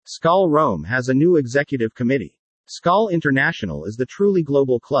SCAL Rome has a new executive committee. SCAL International is the truly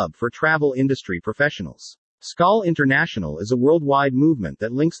global club for travel industry professionals. SCAL International is a worldwide movement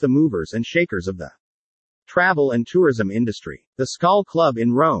that links the movers and shakers of the travel and tourism industry. The SCAL Club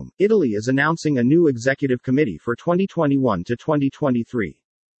in Rome, Italy is announcing a new executive committee for 2021 to 2023.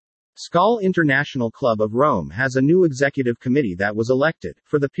 SCAL International Club of Rome has a new executive committee that was elected,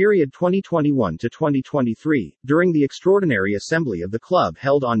 for the period 2021 to 2023, during the extraordinary assembly of the club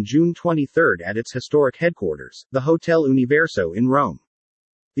held on June 23 at its historic headquarters, the Hotel Universo in Rome.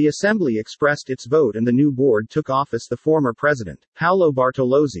 The assembly expressed its vote and the new board took office. The former president, Paolo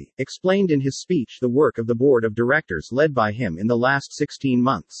Bartolozzi, explained in his speech the work of the board of directors led by him in the last 16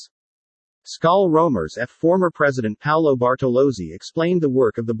 months. SCAL Romer's former president Paolo Bartolozzi explained the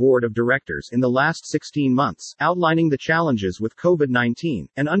work of the board of directors in the last 16 months, outlining the challenges with COVID-19,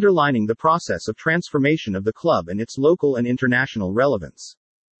 and underlining the process of transformation of the club and its local and international relevance.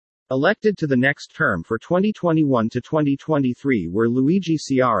 Elected to the next term for 2021 to 2023 were Luigi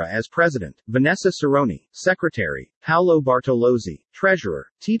Ciara as president, Vanessa Cerrone, secretary, Paolo Bartolozzi, treasurer,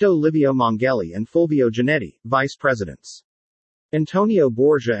 Tito Livio Mongeli and Fulvio Giannetti, vice presidents. Antonio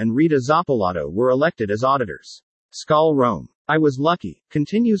Borgia and Rita Zappolato were elected as auditors. SCAL Rome. I was lucky,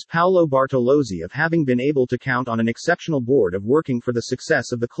 continues Paolo Bartolozzi, of having been able to count on an exceptional board of working for the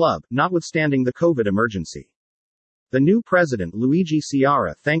success of the club, notwithstanding the COVID emergency. The new president Luigi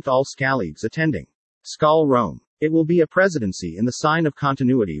Ciara thanked all Scaligs attending SCAL Rome. It will be a presidency in the sign of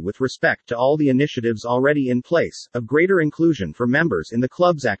continuity with respect to all the initiatives already in place, of greater inclusion for members in the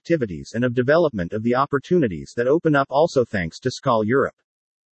club's activities and of development of the opportunities that open up, also thanks to SCAL Europe.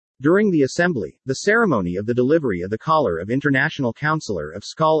 During the assembly, the ceremony of the delivery of the collar of International Counselor of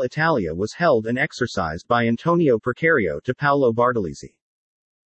SCAL Italia was held and exercised by Antonio Percario to Paolo Bartolozzi.